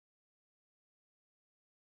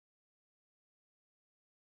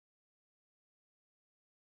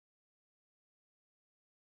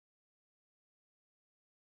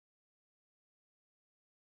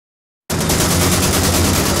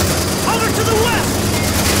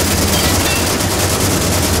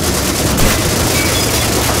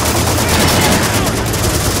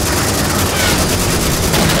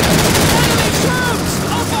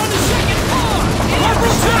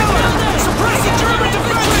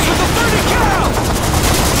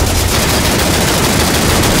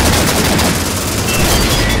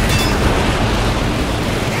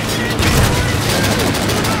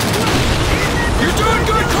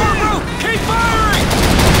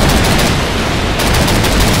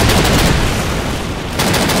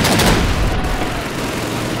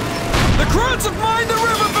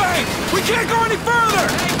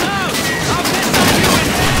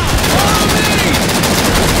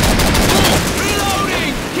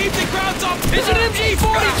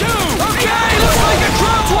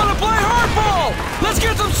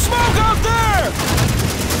smoke out there!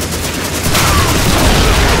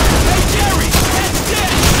 Hey, Jerry! That's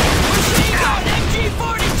dead! We're seeing an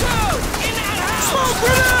MG-42 in that house! Smoke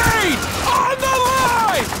grenade! On the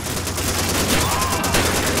line!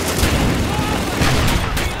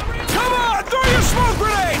 Come on, throw your smoke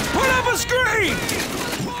grenade! Put up a screen!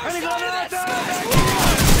 Enemy grenade!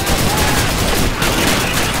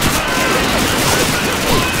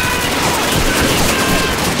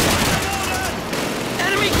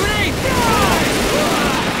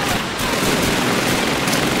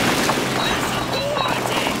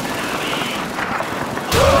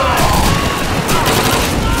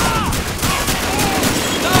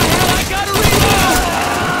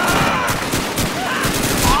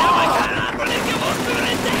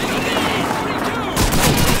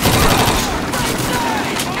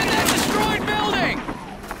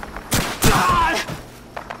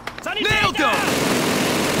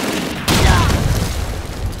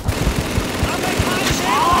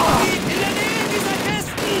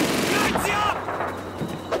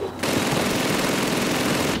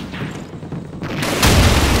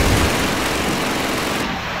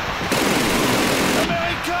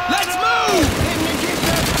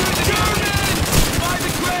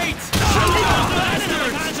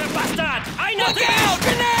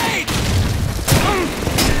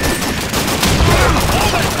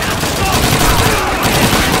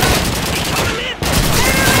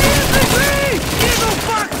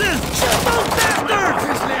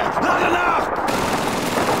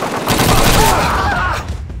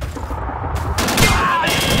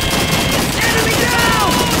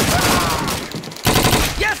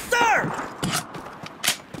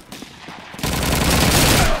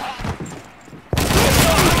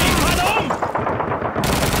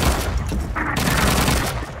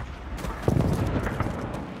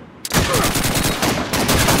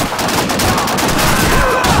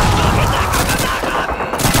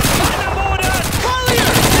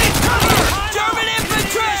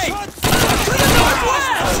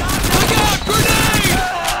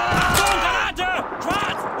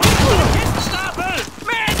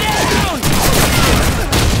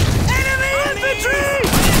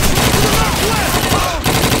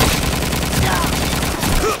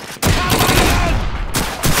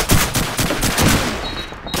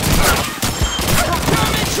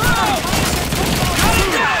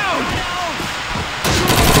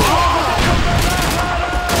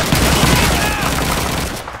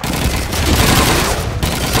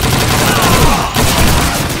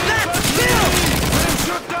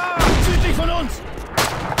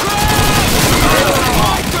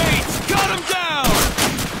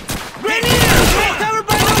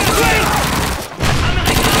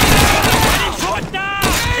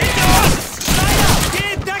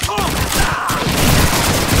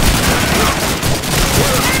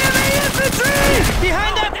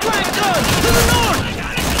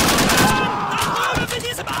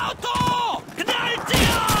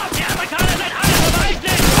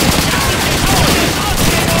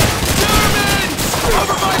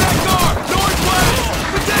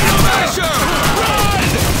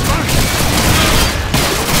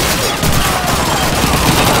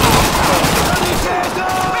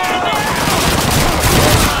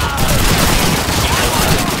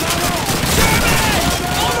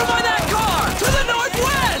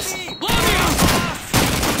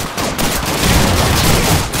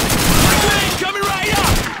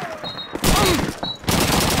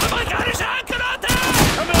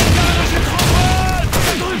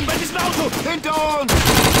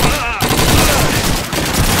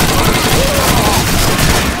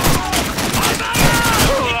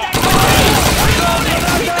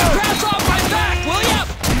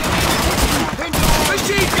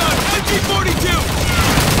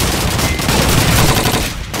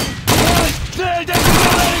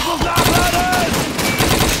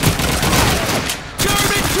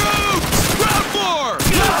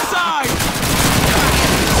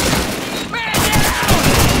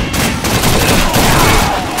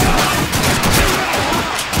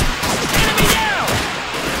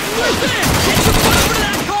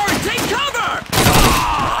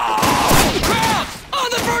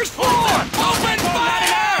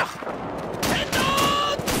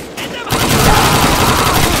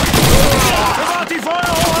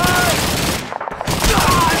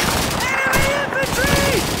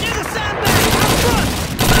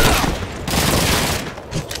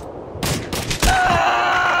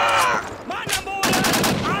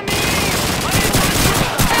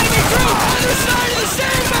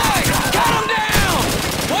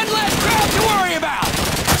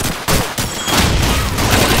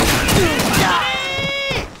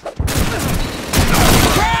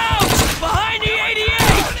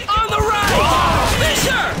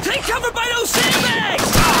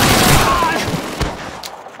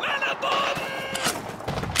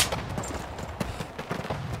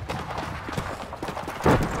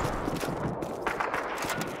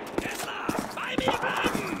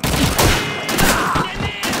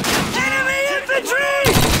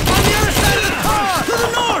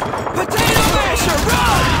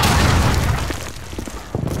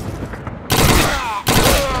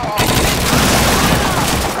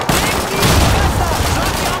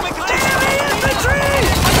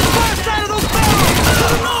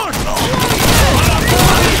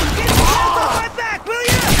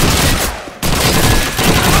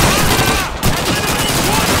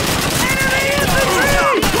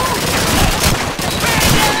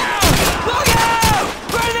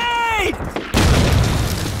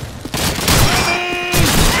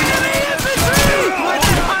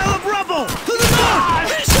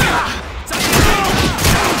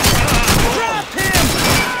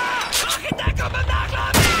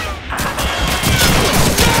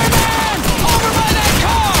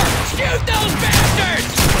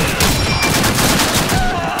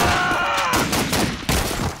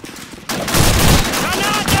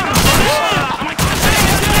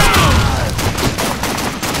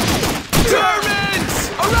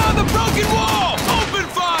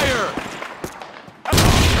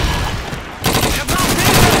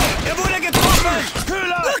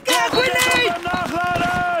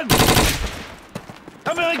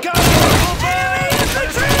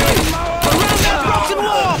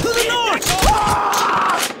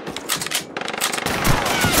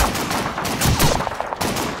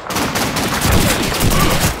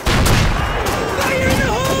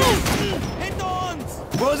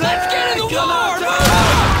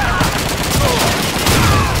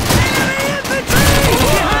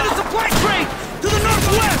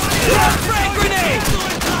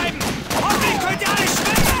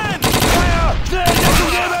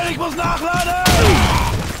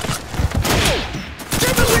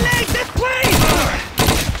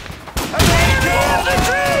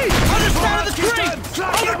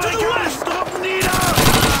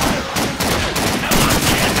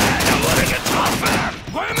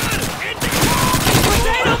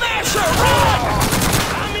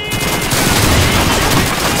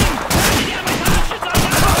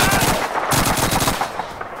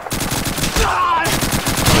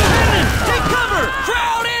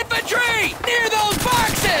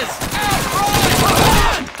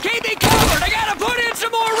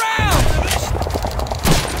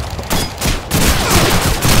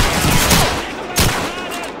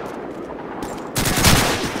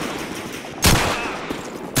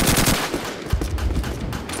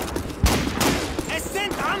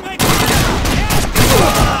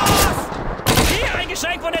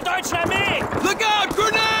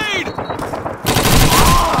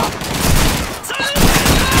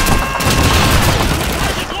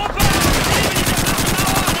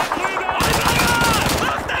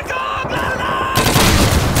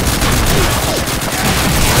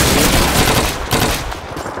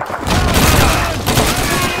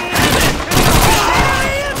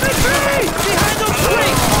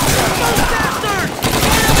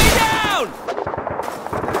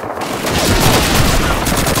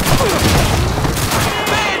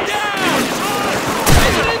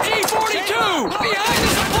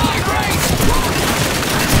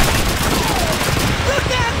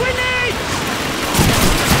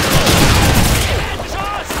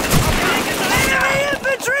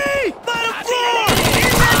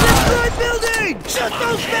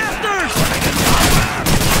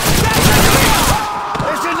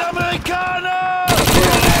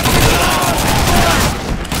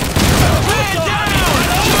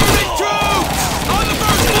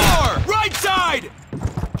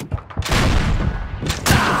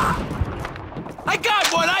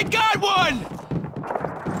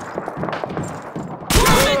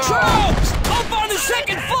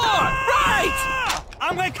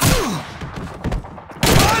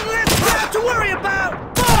 to worry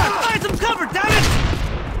about! Find some cover, damn it!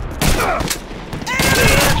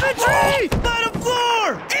 Enemy infantry! Bottom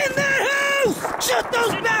floor! In that house! Shoot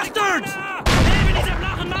those bastards! Neben dieser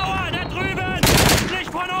flachen Mauer, da drüben! Nicht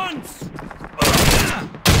von uns!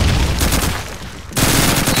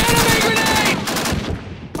 Enemy grenade!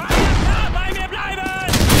 Bei mir bleiben!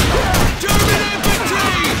 German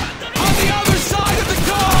infantry! On the other side of the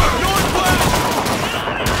car! Northwest!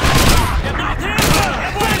 Ihr braucht Hilfe!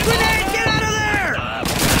 Flash grenade! Get out of there!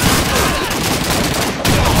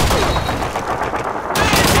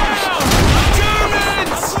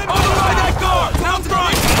 Germans! Over by that car! Out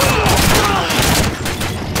front!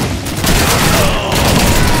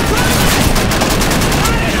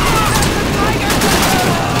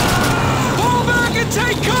 Fall back and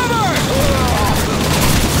take cover!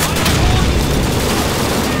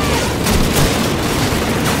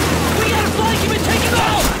 We gotta flank him and take him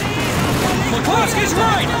out! McCloskey's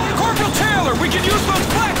right! Corporal Taylor, we can use those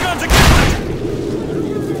flak guns again!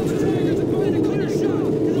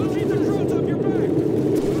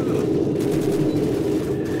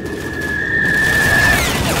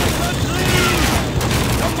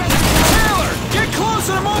 Taylor, get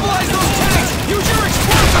closer to mobilize those tanks! Use your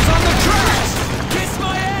explosives on the tracks! Kiss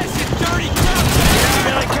my ass, you dirty cop!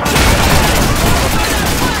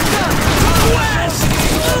 West!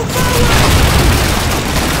 Move forward!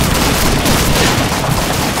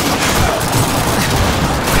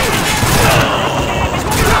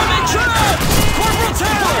 Enemy trap! Corporal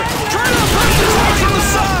Taylor, try to approach the tanks from the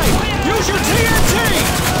side! Use your TNT!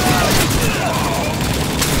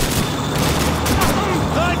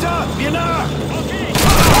 Weiter! Wir nah!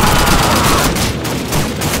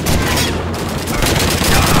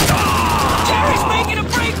 Terry's making a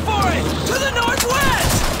break for it! To the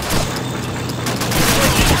northwest!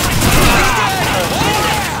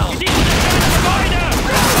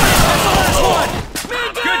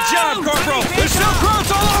 Good job, Corporal! There's still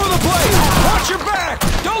Krauts all over the place! Watch your back!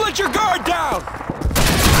 Don't let your guard down!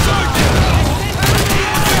 Sergeant!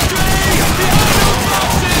 Infantry! Behind those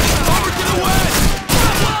boxes! Over to the west!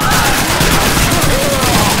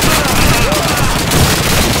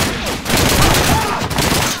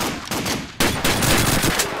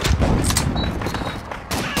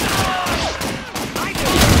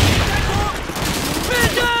 Man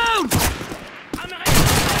down!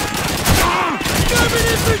 German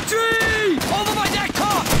infantry! Over by that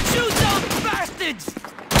car! Shoot those bastards!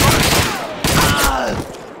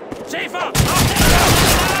 Schäfer!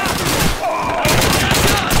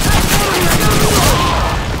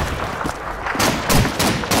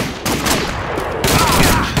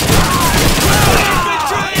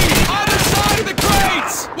 Infantry! Other side of the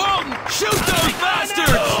crates! Walton, shoot those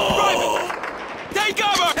bastards! Private! Take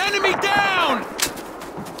cover! Enemy down!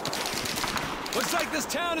 Looks like this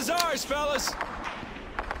town is ours, fellas.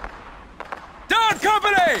 Down,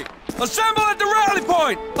 company! Assemble at the rally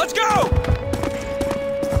point! Let's go!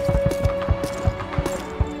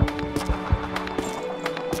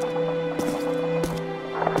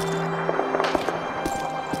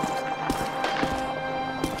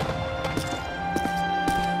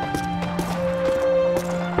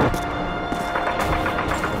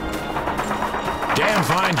 Damn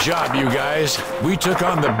fine job, you guys. We took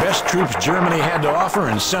on the best troops Germany had to offer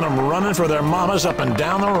and sent them running for their mamas up and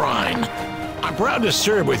down the Rhine. I'm proud to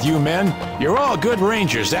serve with you men. You're all good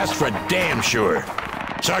rangers, that's for damn sure.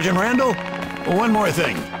 Sergeant Randall, one more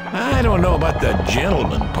thing. I don't know about the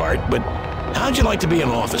gentleman part, but how'd you like to be an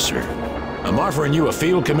officer? I'm offering you a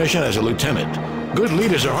field commission as a lieutenant. Good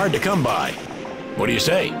leaders are hard to come by. What do you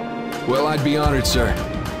say? Well, I'd be honored, sir.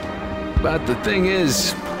 But the thing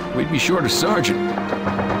is, we'd be short a sergeant.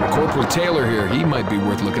 Corporal Taylor here, he might be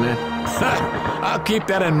worth looking at. I'll keep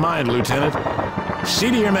that in mind, Lieutenant.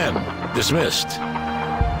 See to your men. Dismissed.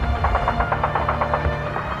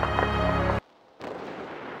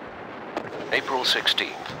 April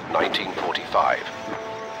 16th, 1945.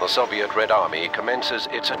 The Soviet Red Army commences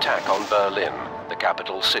its attack on Berlin, the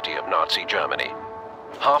capital city of Nazi Germany.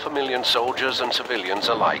 500,000 soldiers and civilians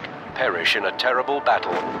alike perish in a terrible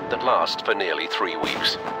battle that lasts for nearly 3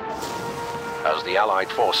 weeks. As the Allied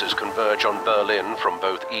forces converge on Berlin from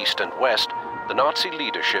both east and west, the Nazi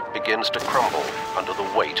leadership begins to crumble under the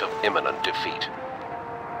weight of imminent defeat.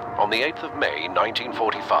 On the 8th of May,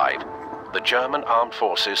 1945, the German armed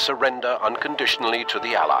forces surrender unconditionally to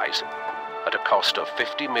the Allies. At a cost of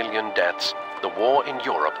 50 million deaths, the war in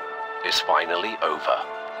Europe is finally over.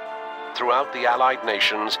 Throughout the Allied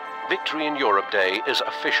nations, Victory in Europe Day is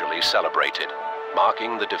officially celebrated,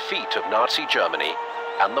 marking the defeat of Nazi Germany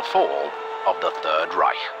and the fall of the Third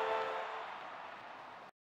Reich.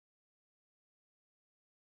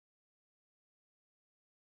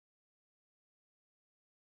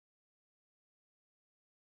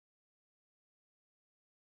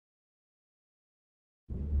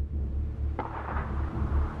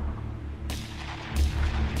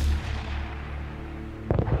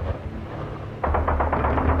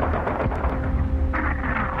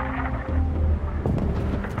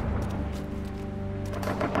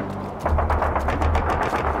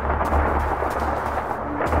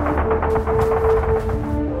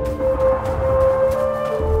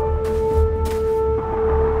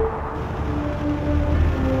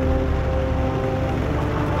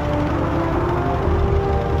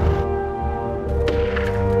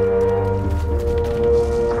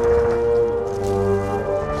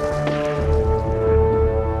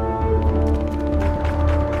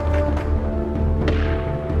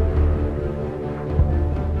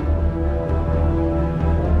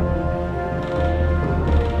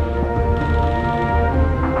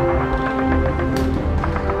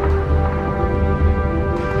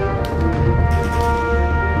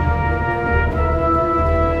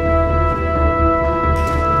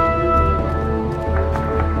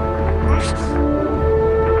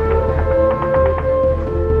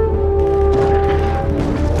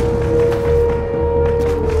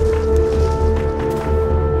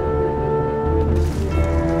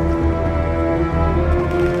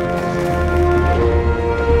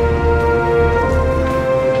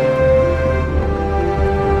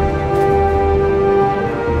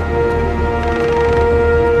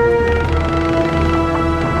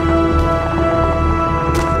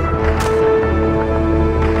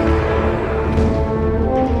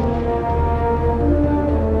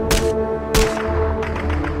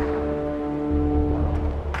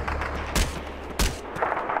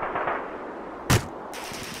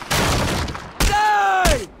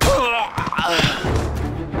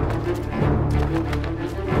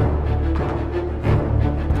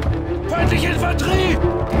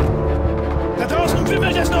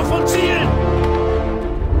 wimmelt es noch von Zielen!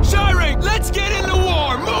 Shiring, let's get in the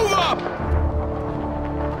war! Move up!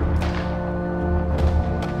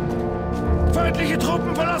 Feindliche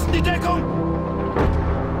Truppen verlassen die Deckung!